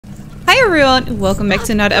Hi everyone, welcome back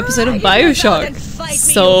to another episode of Bioshock.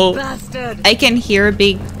 So, I can hear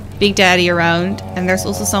Big Daddy around, and there's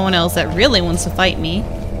also someone else that really wants to fight me.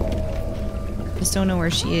 Just don't know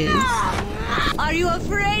where she is. Are you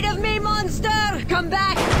afraid of me, monster? Come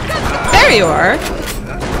back! There you are!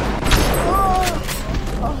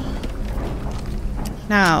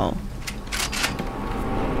 Now,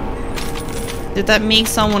 did that make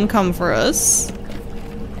someone come for us?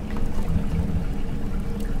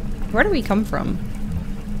 Where do we come from?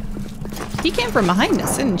 She came from behind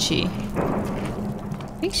us, didn't she?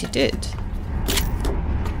 I think she did.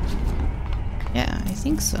 Yeah, I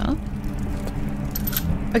think so.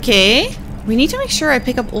 Okay, we need to make sure I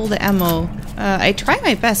pick up all the ammo. I try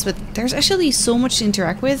my best, but there's actually so much to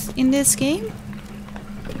interact with in this game.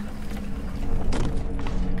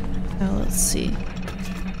 Now let's see.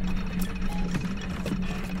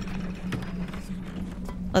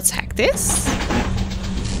 Let's hack this.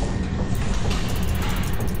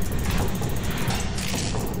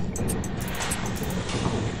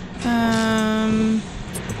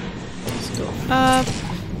 Let's go up.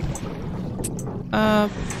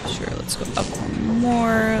 Up. Sure, let's go up one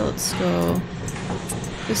more. Let's go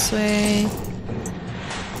this way.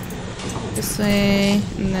 This way.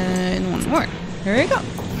 And then one more. There we go.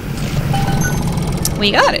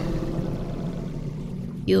 We got it.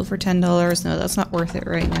 Heal for $10. No, that's not worth it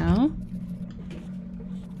right now.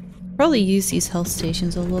 Probably use these health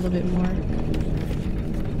stations a little bit more.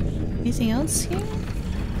 Anything else here?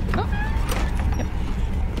 Oh. Yep.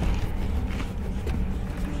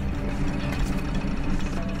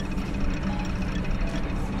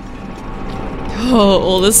 Oh,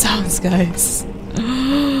 all the sounds, guys.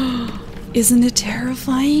 Isn't it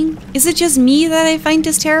terrifying? Is it just me that I find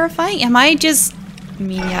this terrifying? Am I just... I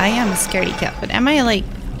mean, yeah, I am a scaredy cat, but am I, like,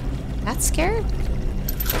 that scared?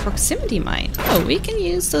 Proximity mine. Oh, we can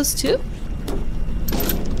use those too.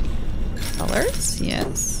 Colors,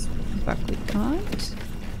 yes. But we can't.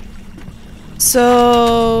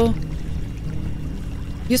 So...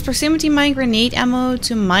 use proximity mine grenade ammo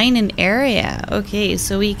to mine an area. Okay,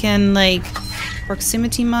 so we can, like,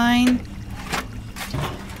 proximity mine.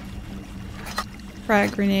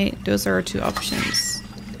 Frag grenade. Those are our two options.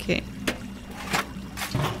 Okay.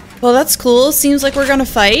 Well, that's cool. Seems like we're gonna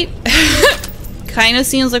fight. Kind of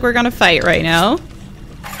seems like we're gonna fight right now.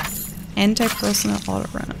 Anti-personal auto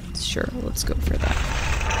rounds. Sure, let's go for that.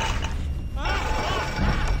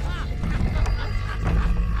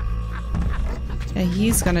 Yeah,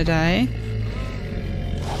 he's gonna die.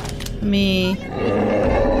 Me.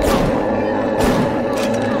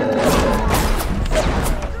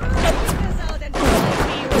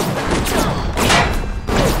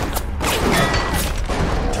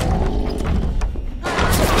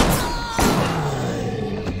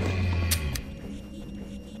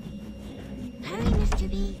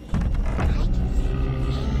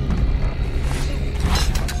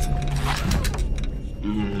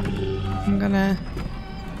 I'm gonna...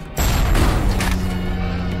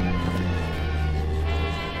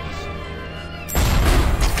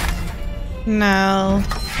 No.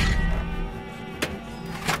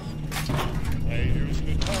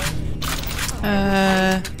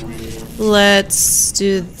 Let's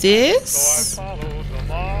do this.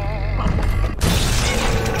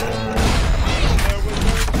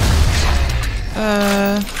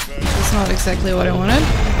 That's not exactly what I wanted.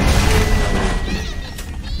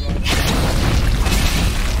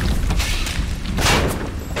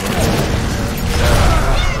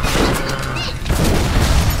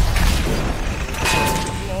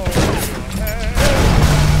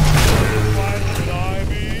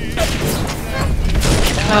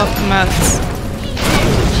 Oh, nuts.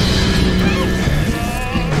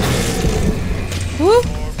 Woo!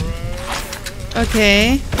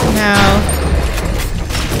 Okay, now...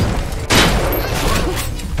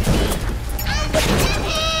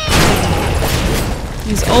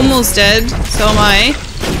 he's almost dead, so am I.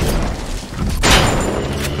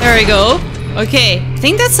 There we go. Okay, I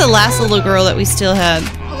think that's the last little girl that we still had.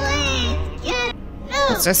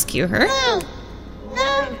 Let's rescue her.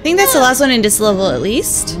 I think that's the last one in this level, at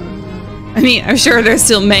least. I mean, I'm sure there's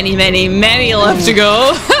still many, many, many left to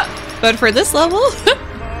go. But for this level...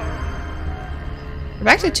 we're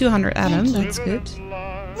back to 200 Adam, that's good.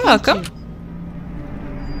 You're welcome.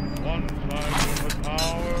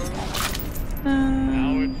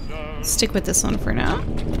 Stick with this one for now.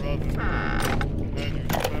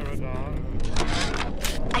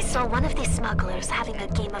 I saw one of these smugglers having a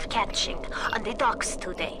game of catching on the docks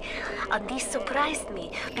today. And this surprised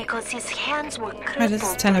me because his hands were crippled That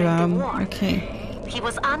is 10 of during the them. war. Okay. He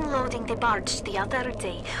was unloading the barge the other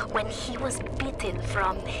day when he was bitten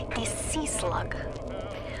from the sea slug.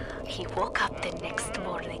 He woke up the next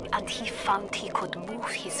morning and he found he could move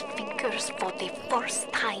his fingers for the first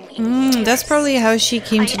time in years. That's probably how she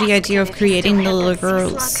came to the idea of creating the little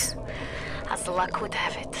girls. As luck would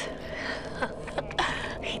have it.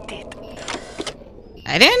 He did.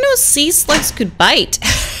 I didn't know sea slugs could bite.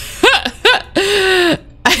 I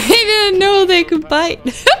didn't know they could bite.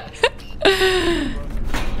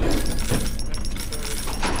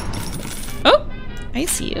 Oh, I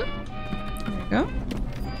see you. There we go.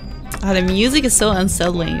 Ah, the music is so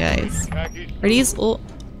unsettling, guys. Are these all...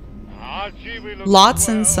 Lots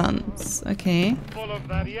and sons. Okay.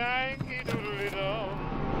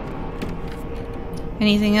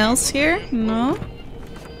 Anything else here? No?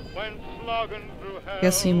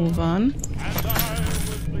 Guess we move on.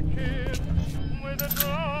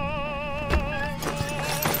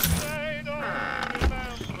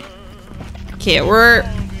 Okay, we're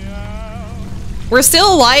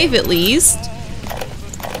still alive at least.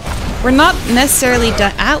 We're not necessarily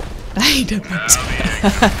done. Ow! I don't know.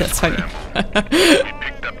 That's funny. We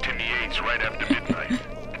picked up Timmy Yates right after midnight.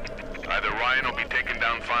 Either Ryan will be taking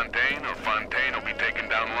down Fontaine, or Fontaine will be taking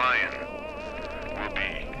down Ryan. We'll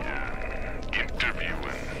be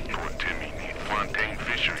interviewing poor Timmy near Fontaine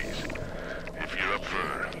Fisheries. If you're up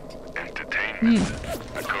for entertainment,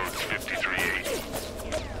 the code's 5380.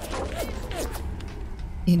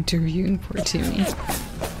 Interviewing poor Timmy.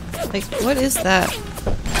 Like, what is that?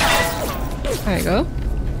 There you go.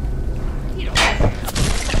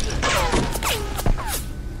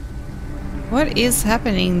 What is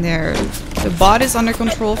happening there? The bot is under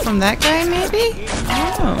control from that guy, maybe?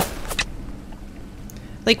 I don't know.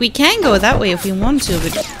 Like, we can go that way if we want to,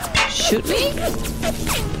 but should we?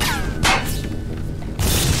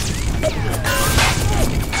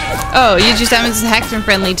 Oh, you just haven't hacked and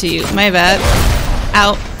friendly to you. My bad.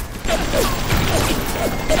 Ow.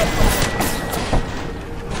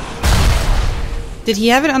 Did he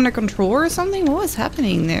have it under control or something? What was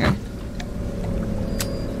happening there?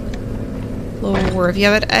 Lower if you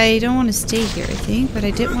have it. I don't want to stay here, I think, but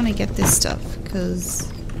I did want to get this stuff because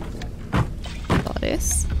all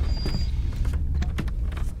this.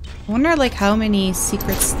 I wonder like how many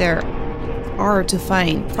secrets there are to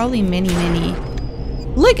find. Probably many, many.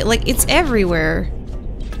 Look, like it's everywhere.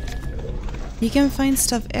 You can find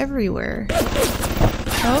stuff everywhere.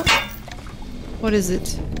 Oh, what is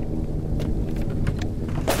it?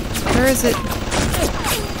 Where is it?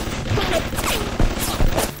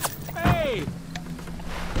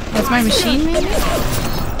 That's my machine, maybe?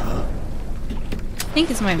 I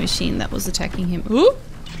think it's my machine that was attacking him. Ooh!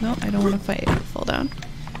 No, I don't want to fight it. Fall down.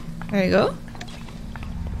 There you go.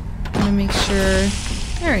 I'm gonna make sure...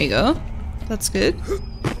 There you go. That's good.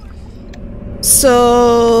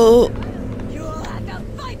 So...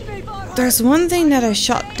 There's one thing that I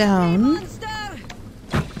shot down.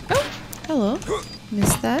 Oh! Hello.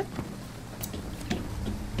 Missed that.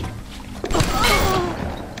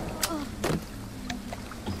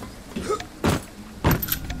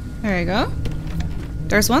 There you go.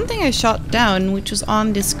 There's one thing I shot down, which was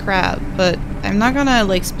on this crab, but I'm not gonna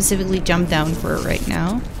like specifically jump down for it right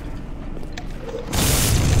now.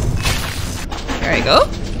 There I go.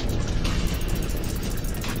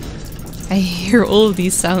 I hear all of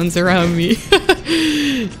these sounds around me.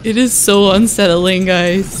 It is so unsettling,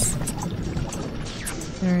 guys.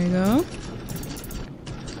 There we go.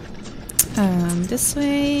 This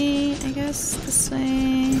way, I guess. This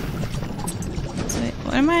way. This way.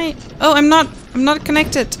 What am I? Oh, I'm not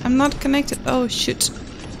connected. I'm not connected. Oh, shoot.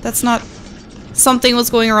 That's not... Something was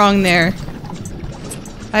going wrong there.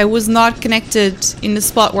 I was not connected in the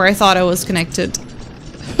spot where I thought I was connected.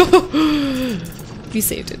 We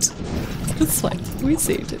saved it. That's fine. We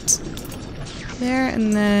saved it. There,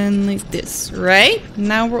 and then like this, right?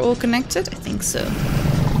 Now we're all connected? I think so.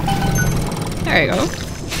 There you go.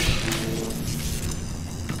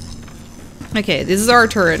 Okay, this is our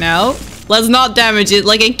turret now. Let's not damage it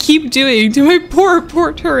like I keep doing to my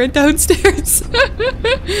poor turret downstairs.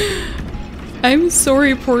 I'm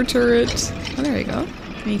sorry, poor turret. Oh, there we go.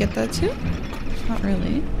 Can you get that too? Not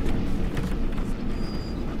really.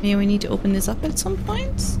 Maybe we need to open this up at some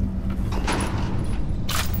point?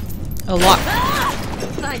 A lock.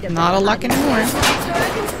 Not a lock anymore.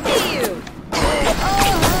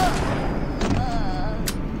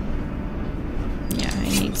 Yeah, I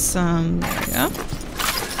need some... There we go.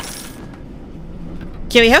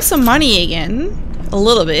 Okay, we have some money again. A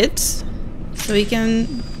little bit. So we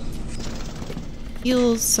can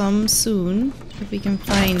heal some soon. If we can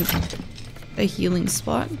find a healing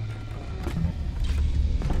spot.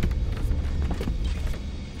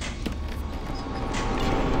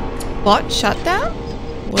 Bot shutdown?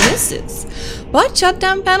 What is this? Bot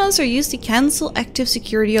shutdown panels are used to cancel active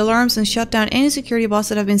security alarms and shut down any security bots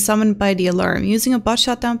that have been summoned by the alarm. Using a bot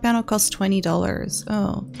shutdown panel costs $20.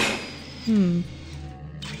 Oh.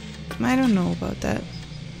 I don't know about that.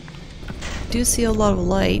 I do see a lot of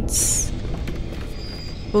lights.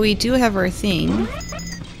 But we do have our thing.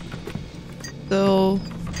 So...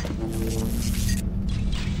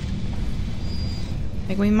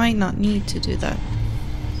 like, we might not need to do that.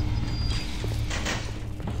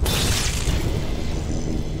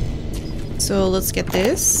 So let's get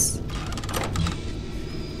this.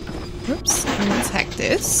 Oops, and let's hack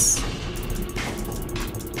this.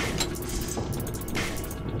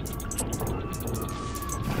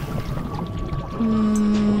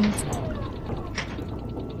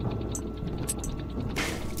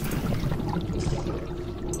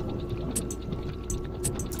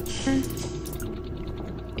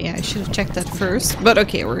 Yeah, I should have checked that first, but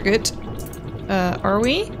okay, we're good. Are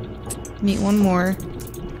we? Need one more.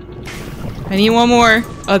 I need one more.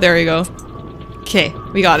 Oh, there we go. Okay,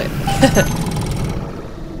 we got it.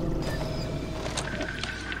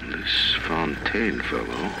 This Fontaine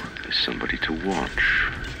fellow is somebody to watch.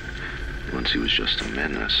 Once he was just a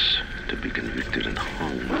menace, to be convicted and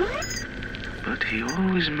hung. But he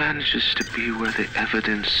always manages to be where the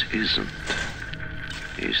evidence isn't.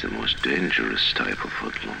 He's the most dangerous type of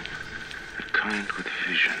hoodlum. The kind with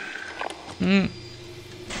vision.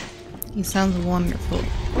 He sounds wonderful.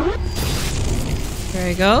 There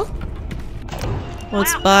we go.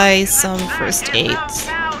 Let's buy some first aid.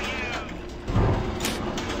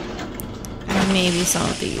 And maybe some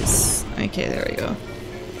of these. Okay, there we go.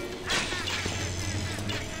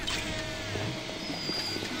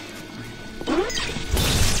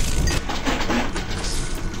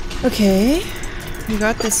 Okay. We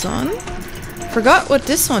got this one. Forgot what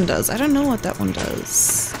this one does. I don't know what that one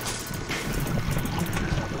does.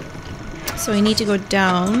 So we need to go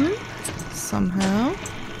down somehow.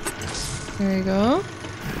 There we go.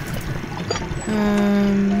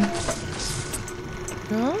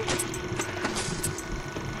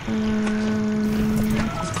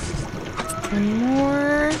 One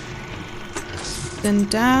more. Then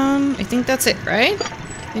down. I think that's it, right?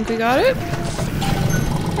 I think we got it.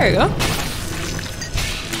 There we go.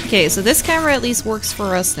 Okay, so this camera at least works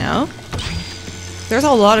for us now. There's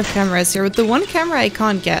a lot of cameras here, but the one camera I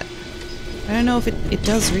can't get. I don't know if it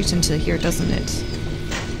does reach into here, doesn't it?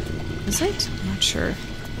 Is it? I'm not sure.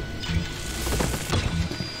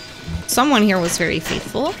 Someone here was very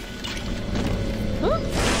faithful.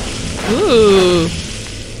 Ooh!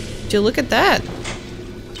 Would you look at that?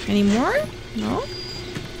 Any more? No?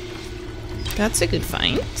 That's a good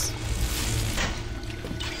find.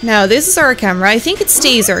 Now, this is our camera. I think it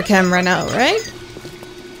stays our camera now, right?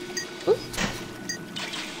 Ooh.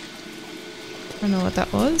 I don't know what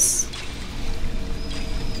that was.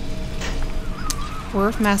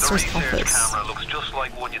 Master's office. The research camera looks just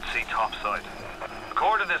like one you'd see topside.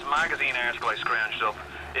 According to this magazine article I scrounged up,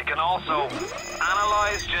 it can also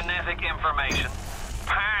analyze genetic information,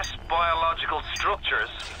 parse biological structures,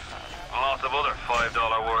 and lots of other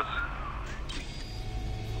 $5 words.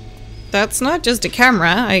 That's not just a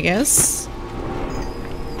camera, I guess.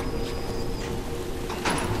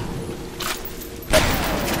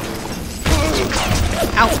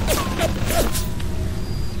 Ow!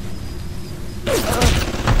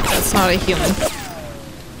 That's not a human.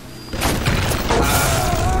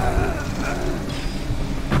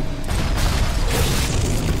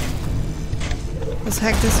 Let's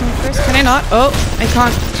hack this one first. Can I not? Oh, I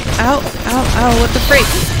can't. Ow, ow, ow, what the freak?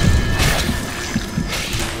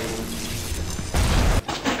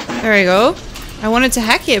 There we go. I wanted to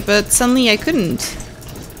hack it, but suddenly I couldn't.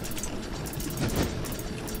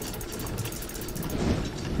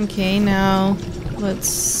 Okay, now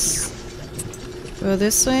let's go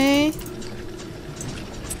this way.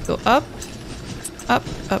 Go up. Up,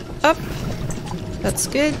 up, up. That's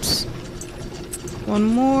good. One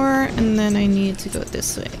more, and then I need to go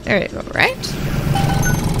this way. There you go, right?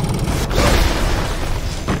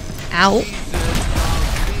 Ow.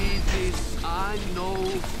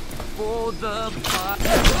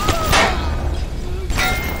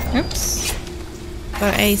 Oops.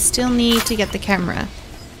 But I still need to get the camera.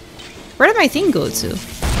 Where did my thing go to?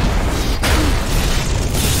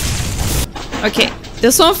 Okay,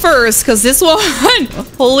 this one first, because this one,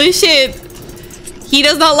 holy shit. He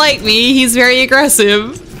does not like me. He's very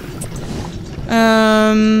aggressive.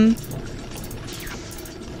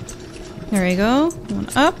 There we go. One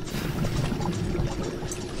up.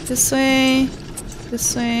 This way.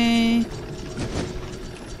 This way.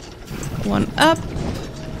 One up.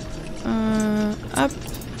 Up.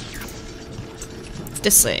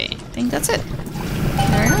 this way. I think that's it.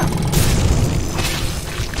 There we go.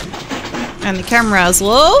 And the camera as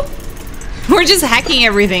well. We're just hacking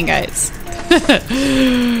everything, guys.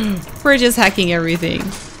 We're just hacking everything.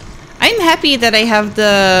 I'm happy that I have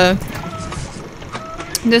the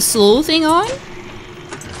slow thing on,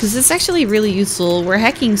 because it's actually really useful. We're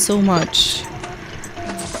hacking so much.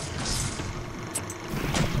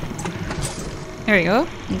 There we go. I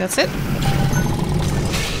think that's it.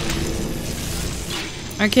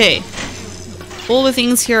 Okay. All the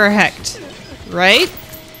things here are hacked, right?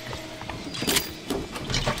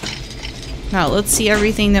 Now let's see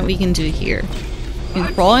everything that we can do here. We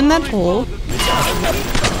can crawl in that hole.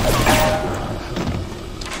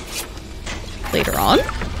 Later on.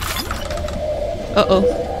 Uh-oh.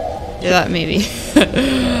 Yeah, that maybe.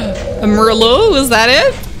 A Merlot? Was that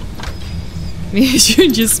it? Maybe you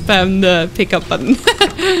should just spam the pickup button.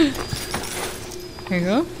 There you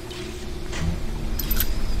go.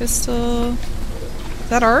 Pistol. Is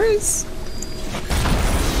that ours?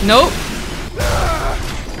 Nope.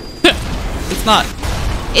 It's not.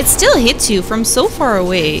 It still hits you from so far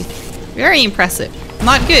away. Very impressive.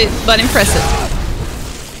 Not good, but impressive.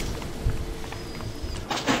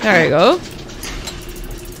 There you go.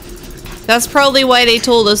 That's probably why they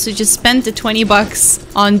told us to just spend the 20 bucks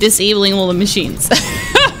on disabling all the machines.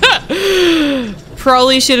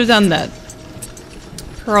 Probably should have done that.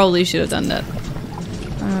 Probably should have done that.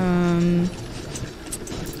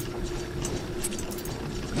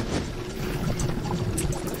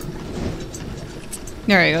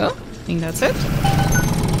 There we go. I think that's it.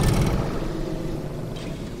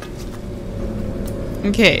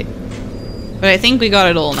 Okay. But I think we got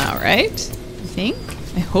it all now, right? I think?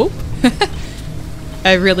 I hope.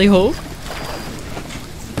 I really hope.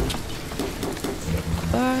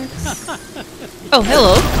 Box. Oh,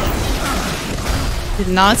 hello. Did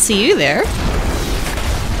not see you there.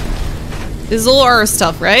 This is all our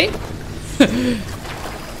stuff, right?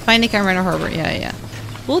 Find the camera in a harbor. Yeah, yeah.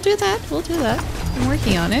 We'll do that. We'll do that. I'm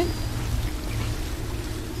working on it.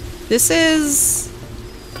 This is...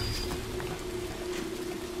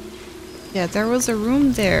 Yeah, there was a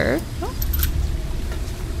room there. Oh.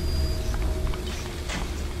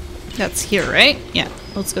 That's here, right? Yeah,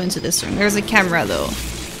 let's go into this room. There's a camera, though.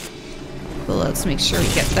 So let's make sure we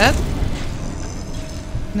get that.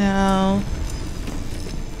 No.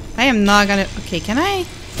 I am not gonna... Okay, can I...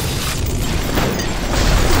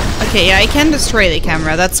 Okay, yeah, I can destroy the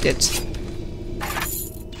camera. That's good.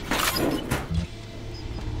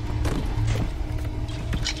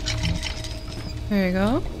 There you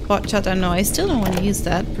go. Bot shot down. No, I still don't want to use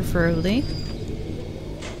that, preferably.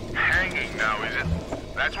 Hanging now, is it?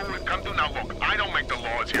 That's what we've come to now. Look, I don't make the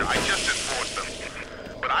laws here. I just enforce them.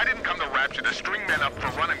 But I didn't come to rapture to string men up for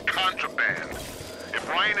running contraband. If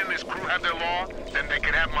Ryan and his crew have their law, then they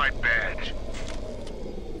can have my badge.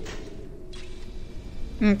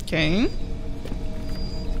 Okay.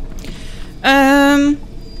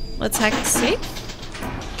 Let's hack the safe.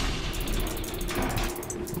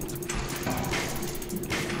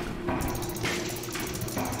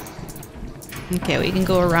 Okay, we can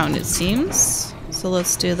go around, it seems. So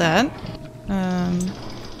let's do that.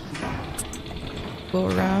 Go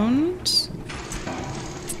around.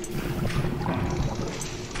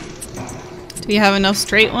 Do we have enough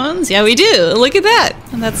straight ones? Yeah, we do! Look at that!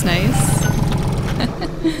 And that's nice.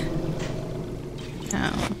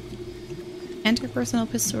 Now. Enter personal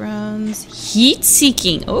pistol rounds. Heat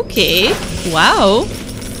seeking! Okay. Wow.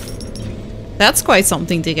 That's quite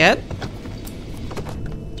something to get.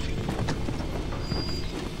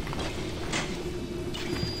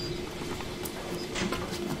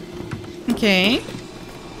 Okay.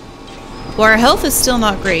 Well, our health is still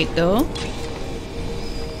not great, though.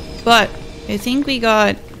 But I think we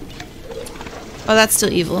got... Oh, that's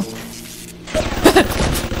still evil.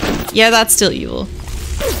 Yeah, that's still evil.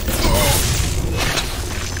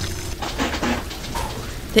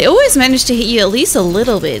 They always manage to hit you at least a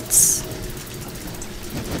little bit.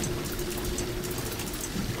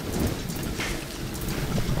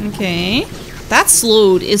 Okay. That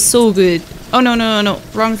slowed is so good. Oh, no, no, no, no.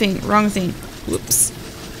 Wrong thing, wrong thing. Whoops.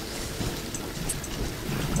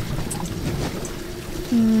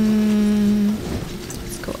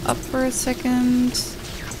 Let's go up for a second.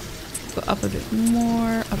 Go up a bit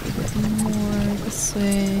more, up a bit more. This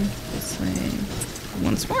way, this way.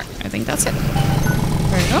 Once more. I think that's it.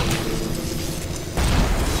 There we go.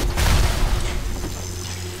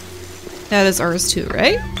 That is ours too,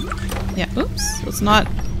 right? Yeah, oops. Let's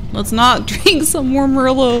not drink some more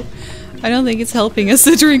Merlot. I don't think it's helping us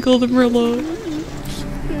to drink all the Merlot.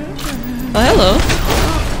 Oh, hello.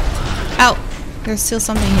 Ow. There's still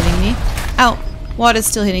something hitting me. Ow. What is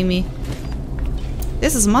still hitting me?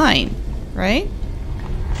 This is mine, right?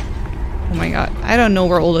 Oh my god. I don't know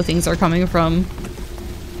where all the things are coming from.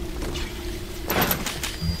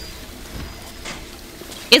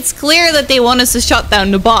 It's clear that they want us to shut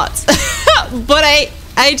down the bots. But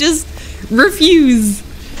I just refuse.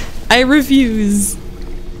 I refuse.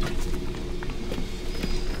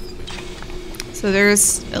 So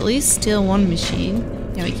there's at least still one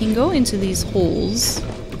machine. Yeah, we can go into these holes.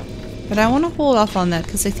 But I want to hold off on that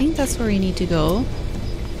because I think that's where we need to go.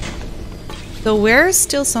 So where's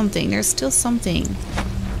still something? There's still something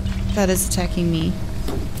that is attacking me.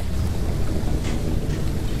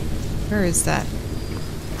 Where is that?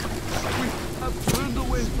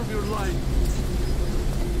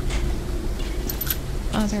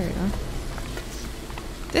 Oh, there we go.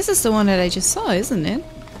 This is the one that I just saw, isn't it?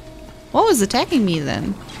 What was attacking me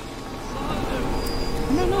then?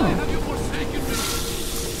 I don't know.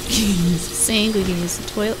 Sink, we can use the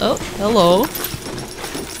toilet. Oh, hello.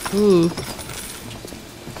 Ooh.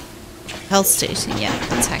 Health station, yeah,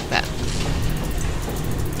 attack that.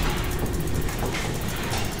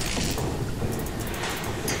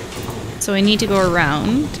 So I need to go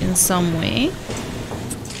around in some way.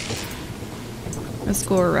 Let's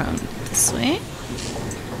go around this way.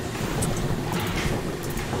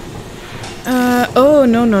 Oh,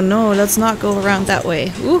 no, no, no. Let's not go around that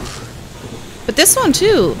way. Ooh. But this one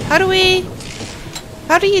too. How do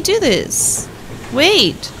you do this?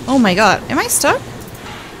 Wait. Oh my god. Am I stuck?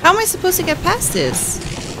 How am I supposed to get past this?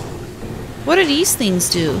 What do these things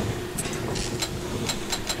do?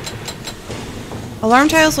 Alarm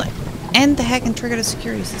tiles will end the hack and trigger the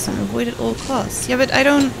security system. Avoid at all costs. Yeah, but I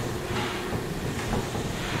don't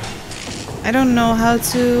know how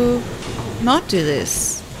to not do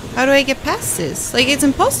this. How do I get past this? Like, it's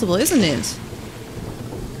impossible, isn't it?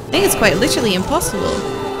 I think it's quite literally impossible.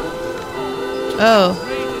 Oh.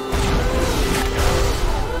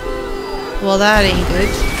 Well, that ain't good.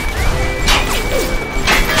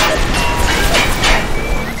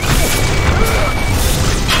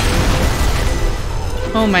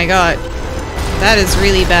 Oh my god. That is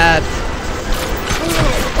really bad.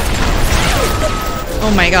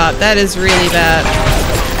 Oh my god, that is really bad.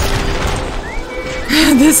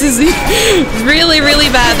 This is really, really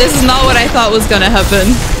bad. This is not what I thought was gonna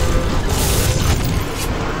happen.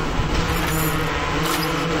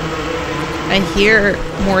 I hear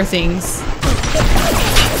more things.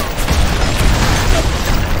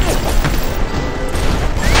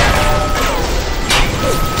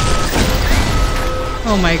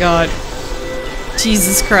 Oh my god.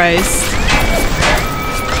 Jesus Christ.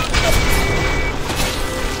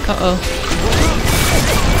 Uh-oh.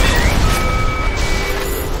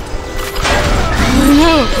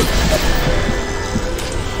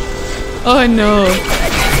 Oh no.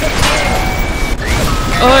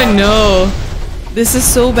 Oh no. This is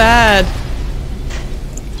so bad.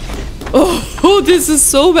 Oh, this is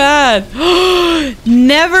so bad.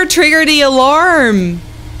 Never trigger the alarm.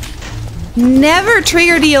 Never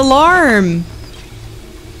trigger the alarm.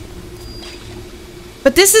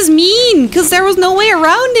 But this is mean, because there was no way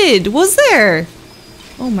around it, was there?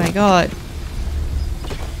 Oh my god.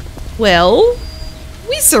 Well,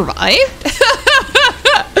 we survived.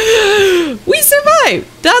 We survived.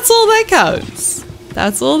 That's all that counts.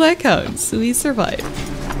 That's all that counts. We survived.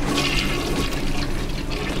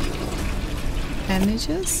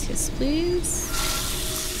 Bandages? Yes, please.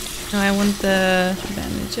 No, I want the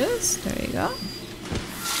bandages. There you go.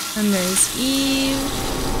 And there's Eve.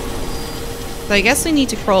 So I guess we need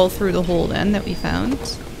to crawl through the hole then that we found.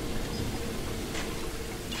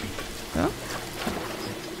 Oh.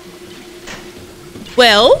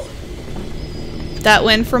 Well, that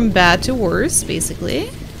went from bad to worse, basically.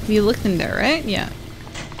 We looked in there, right? Yeah.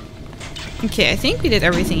 Okay, I think we did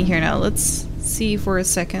everything here now. Let's see for a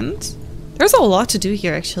second. There's a lot to do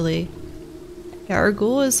here, actually. Yeah, our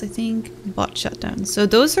goal is, I think, bot shutdown. So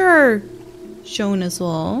those are shown as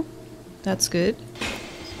well. That's good.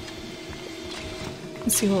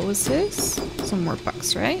 Let's see, what was this? Some more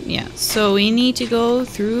bucks, right? Yeah. So we need to go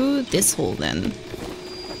through this hole then.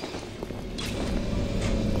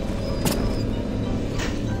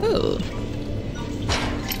 Oh.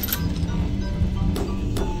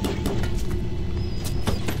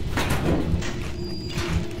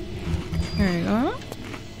 There we go.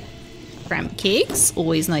 Gram cakes,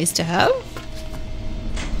 always nice to have.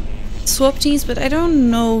 Swap teams, but I don't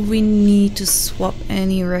know if we need to swap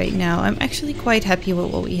any right now. I'm actually quite happy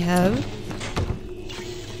with what we have.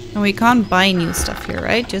 And we can't buy new stuff here,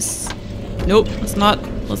 right? Just nope, let's not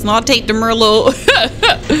take the Merlot.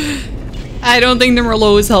 I don't think the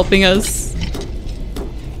Merlot is helping us.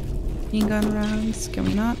 Machine gun rounds. Can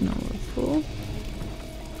we not? No, we're full.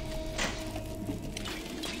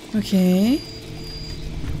 Okay.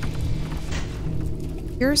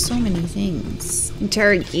 Here are so many things.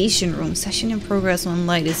 Interrogation room. Session in progress when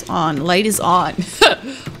light is on. Light is on.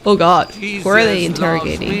 Oh god. Who are they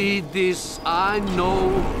interrogating? Read this, I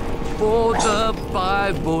know, for the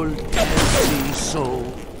Bible tells me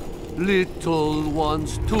so. Little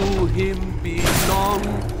ones to him belong.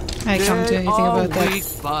 I can't do anything about that. Weak,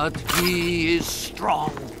 but he is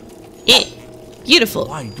strong. Beautiful.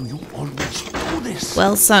 Why do you always do this?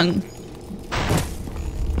 Well sung.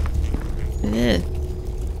 Ugh.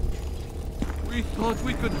 We thought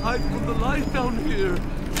we could hide from the light down here.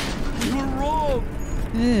 We were wrong.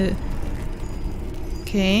 Ugh.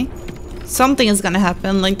 Okay. Something is gonna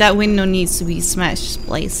happen. Like that window needs to be smashed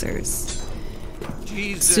splicers.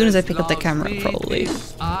 As soon as I pick up the camera, probably.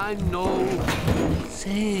 I know.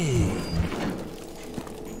 Say.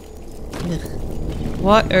 Ugh.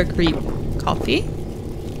 What a creep. Coffee?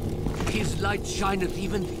 His light shineth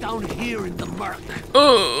even down here in the murk.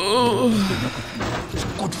 Oh. It's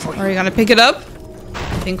good for you. Are you gonna pick it up?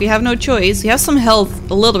 I think we have no choice. We have some health,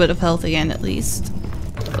 a little bit of health again at least.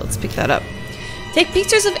 So let's pick that up. Take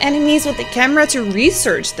pictures of enemies with the camera to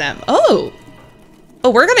research them. Oh! Oh,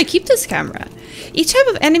 we're gonna keep this camera. Each type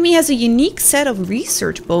of enemy has a unique set of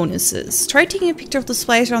research bonuses. Try taking a picture of the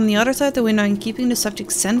splicer on the other side of the window and keeping the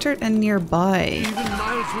subject centered and nearby.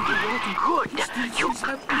 Good. You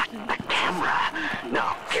got the camera.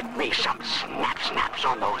 Now get me some snaps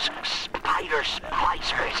on those spider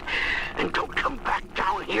splicers. And don't come back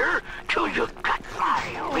down here till you've got my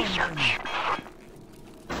research.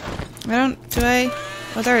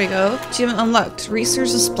 Oh, there we go. Achievement unlocked. Research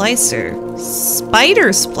a splicer. Spider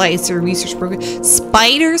splicer research program.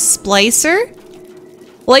 Spider splicer?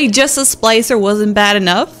 Like, just a splicer wasn't bad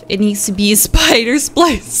enough. It needs to be a spider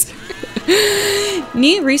splicer.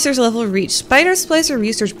 New research level reached. Spider splicer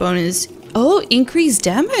research bonus. Oh, increased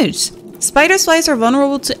damage. Spider splicer are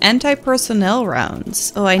vulnerable to anti-personnel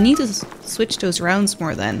rounds. Oh, I need to switch those rounds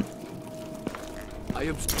more then.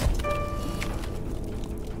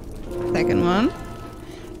 Second one.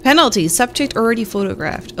 Penalty. Subject already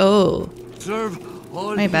photographed. Oh. Observe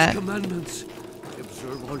all my bad. Commandments.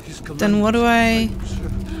 Observe all his commandments. Then what do I...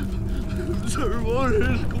 Observe all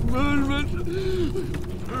his commandments.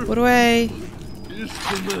 What do I... His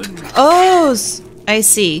commandments. Oh! I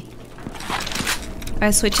see. I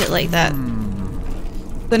switch it like that.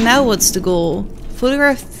 But now what's the goal?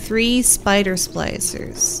 Photograph 3 spider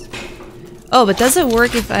splicers. Oh, but does it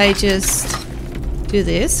work if I just do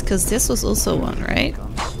this? Because this was also one, right?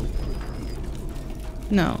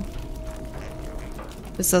 No.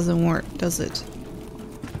 This doesn't work, does it?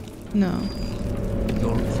 No.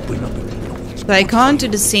 But I can't do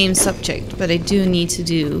the same subject, but I do need to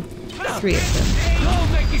do 3 of them.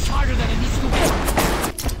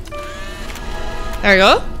 There we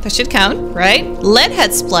go. That should count, right? Lead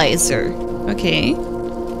head splicer. Okay.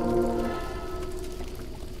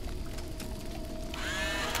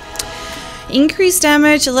 Increased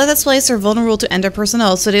damage. Lead head splicer are vulnerable to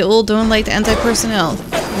anti-personnel, so they all don't like the anti-personnel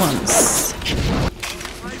ones.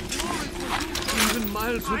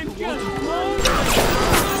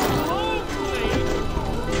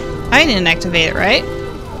 I didn't activate it, right?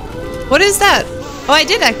 What is that? Oh, I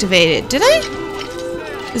did activate it. Did I?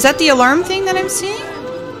 Is that the alarm thing that I'm seeing?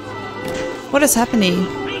 What is happening?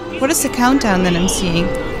 What is the countdown that I'm seeing?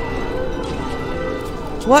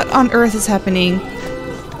 What on earth is happening?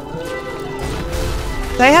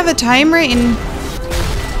 Do I have a timer in...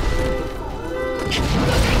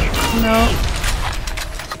 No.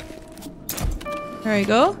 There we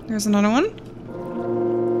go. There's another one.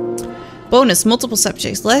 Bonus, multiple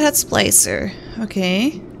subjects. Lead head splicer.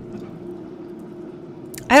 Okay.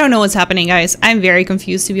 I don't know what's happening, guys. I'm very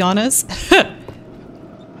confused, to be honest.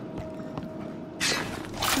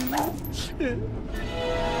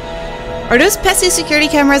 Are those pesky security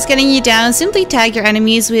cameras getting you down? Simply tag your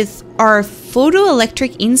enemies with our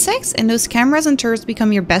photoelectric insects and those cameras and turrets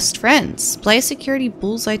become your best friends. Play security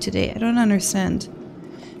bullseye today. I don't understand.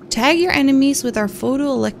 Tag your enemies with our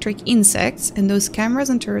photoelectric insects and those cameras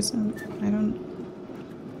and turrets. I don't...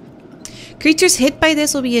 Creatures hit by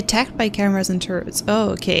this will be attacked by cameras and turrets. Oh,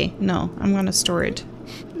 okay. No, I'm gonna store it.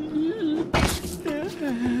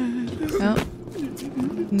 Oh.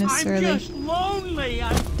 Necessarily.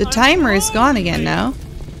 The timer is gone again now.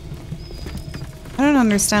 I don't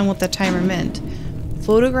understand what that timer meant.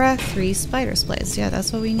 Photograph 3 spider splice. Yeah,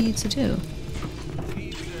 that's what we need to do.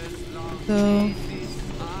 So...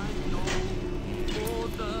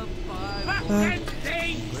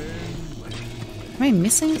 Am I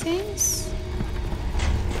missing things?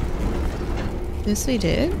 This we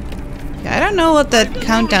did. Yeah, I don't know what that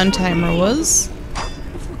countdown timer was.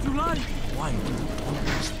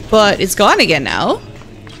 But it's gone again now.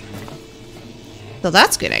 So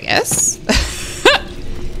that's good, I guess.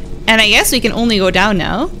 And I guess we can only go down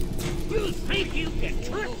now. You think you can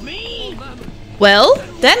trick me? Well,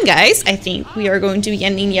 then guys, I think we are going to be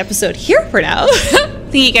ending the episode here for now.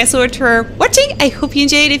 Thank you guys so much for watching. I hope you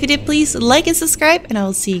enjoyed. If you did, please like and subscribe, and I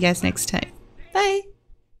will see you guys next time. Bye.